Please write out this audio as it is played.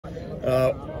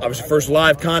Obviously, first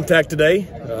live contact today,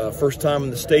 first time in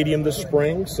the stadium this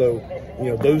spring. So,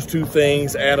 those two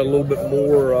things add a little bit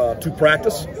more to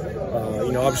practice.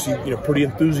 Obviously, pretty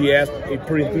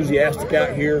enthusiastic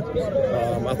out here.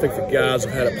 I think the guys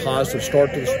have had a positive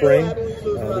start to the spring.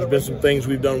 There's been some things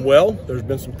we've done well. There's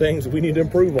been some things that we need to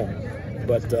improve on.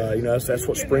 But, that's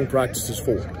what spring practice is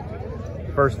for.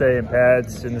 First day in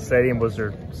pads in the stadium,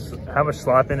 how much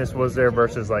sloppiness was there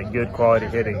versus like good quality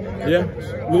hitting? Yeah,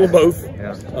 a little of both.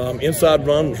 Yeah. Inside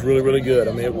run was really good.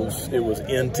 I mean, it was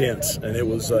intense, and it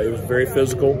was very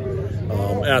physical.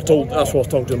 And that's what I was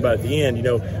talking to him about at the end.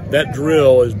 That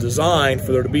drill is designed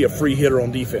for there to be a free hitter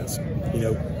on defense.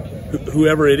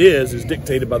 Whoever it is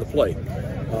dictated by the play.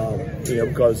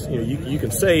 Because you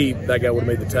can say that guy would have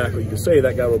made the tackle, you can say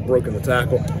that guy would have broken the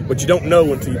tackle, but you don't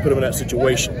know until you put him in that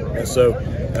situation. And so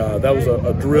that was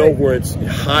a drill where it's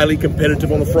highly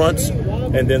competitive on the fronts,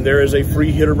 and then there is a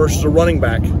free hitter versus a running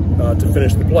back to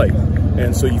finish the play.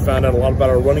 And so you find out a lot about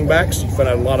our running backs, you find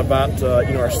out a lot about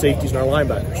our safeties and our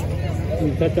linebackers. Can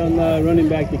you touch on the running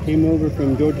back that came over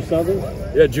from Georgia Southern?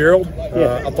 Yeah, Gerald.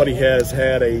 Yeah. I thought he has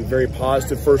had a very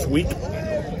positive first week.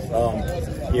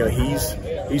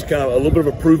 He's kind of a little bit of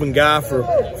a proven guy for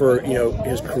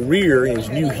his career. He's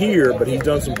new here, but he's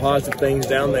done some positive things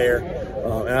down there.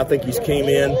 And I think he's came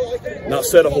in, not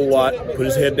said a whole lot, put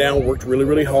his head down, worked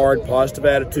really hard, positive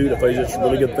attitude. I thought he did some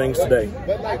really good things today.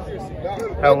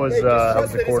 How was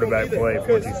the quarterback play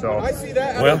from what you saw?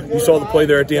 Well, you saw the play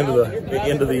there at the end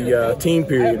of the team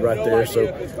period right there. So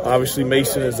obviously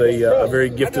Mason is a very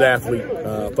gifted athlete.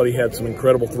 I thought he had some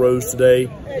incredible throws today.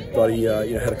 Thought he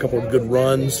had a couple of good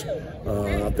runs.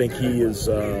 I think he has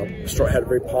had a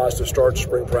very positive start to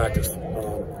spring practice.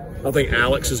 I think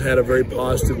Alex has had a very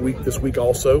positive week this week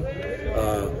also.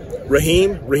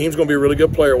 Raheem's going to be a really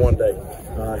good player one day.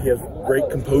 He has great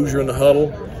composure in the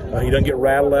huddle. He doesn't get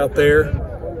rattled out there,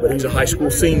 but he's a high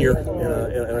school senior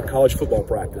in a college football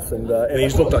practice, and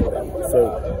he's looked like that.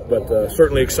 So, but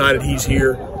certainly excited he's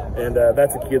here, and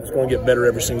that's a kid that's going to get better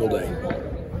every single day.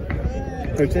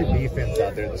 Coach, that defense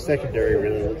out there, the secondary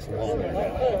really looks long right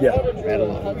now. Yeah. They had a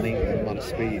lot of length and a lot of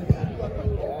speed.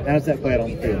 How does that play out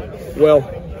on the field?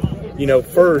 Well,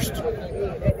 first,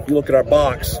 you look at our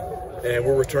box, and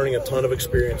we're returning a ton of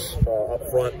experience up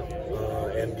front.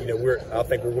 And I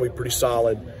think we're going to be pretty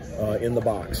solid in the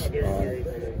box.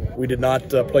 We did not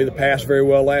play the pass very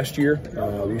well last year.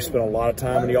 We spent a lot of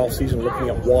time in the offseason looking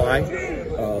at why.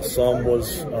 Some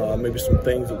was maybe some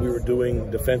things that we were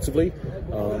doing defensively.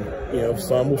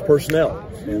 Some was personnel.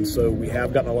 And so we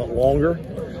have gotten a lot longer.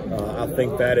 I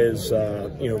think that has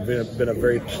been a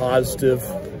very positive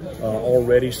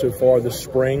already so far this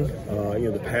spring.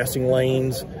 The passing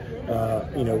lanes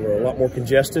were a lot more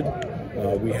congested.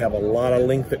 We have a lot of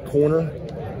length at corner,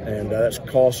 and that's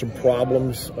caused some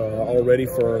problems already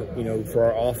for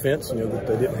our offense. That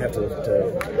they didn't have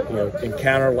to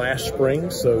encounter last spring.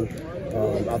 So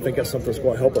I think that's something that's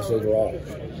going to help us overall.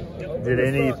 Did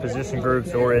any position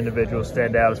groups or individuals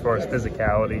stand out as far as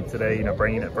physicality today?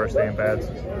 Bringing it first day in pads.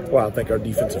 Well, I think our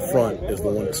defensive front is the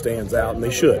one that stands out, and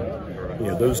they should.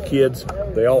 Those kids,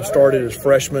 they all started as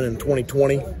freshmen in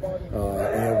 2020.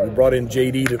 And we brought in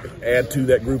JD to add to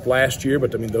that group last year,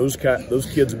 but I mean those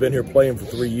kids have been here playing for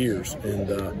 3 years, and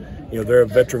they're a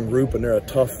veteran group and they're a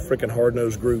tough, freaking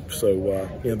hard-nosed group. So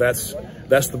that's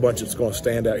the bunch that's going to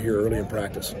stand out here early in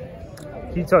practice.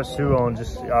 You touched too on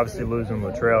just obviously losing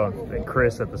Latrell and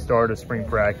Chris at the start of spring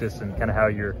practice, and kind of how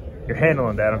you're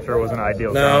handling that. I'm sure it wasn't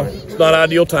ideal. No, timing. It's not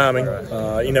ideal timing.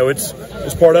 Right.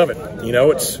 It's part of it.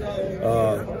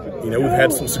 We've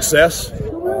had some success.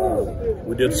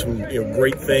 We did some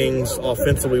great things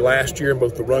offensively last year in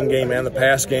both the run game and the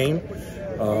pass game.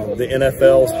 The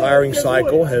NFL's hiring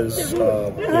cycle has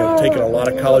taken a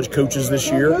lot of college coaches this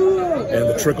year, and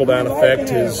the trickle-down effect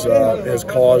has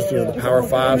caused the Power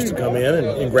Fives to come in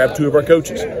and grab 2 of our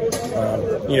coaches.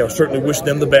 Certainly wish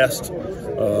them the best.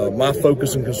 My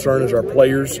focus and concern is our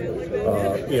players.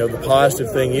 The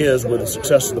positive thing is, with the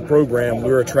success of the program,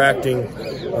 we're attracting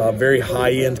very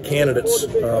high-end candidates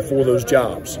for those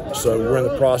jobs. So we're in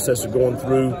the process of going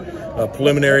through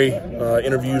preliminary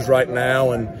interviews right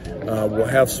now, and we'll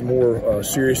have some more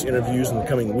serious interviews in the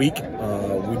coming week.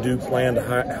 We do plan to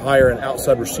hire an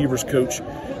outside receivers coach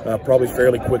probably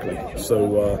fairly quickly.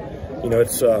 So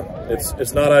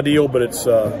it's not ideal, but it's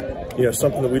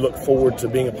something that we look forward to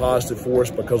being a positive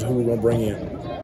force because of who we're going to bring in.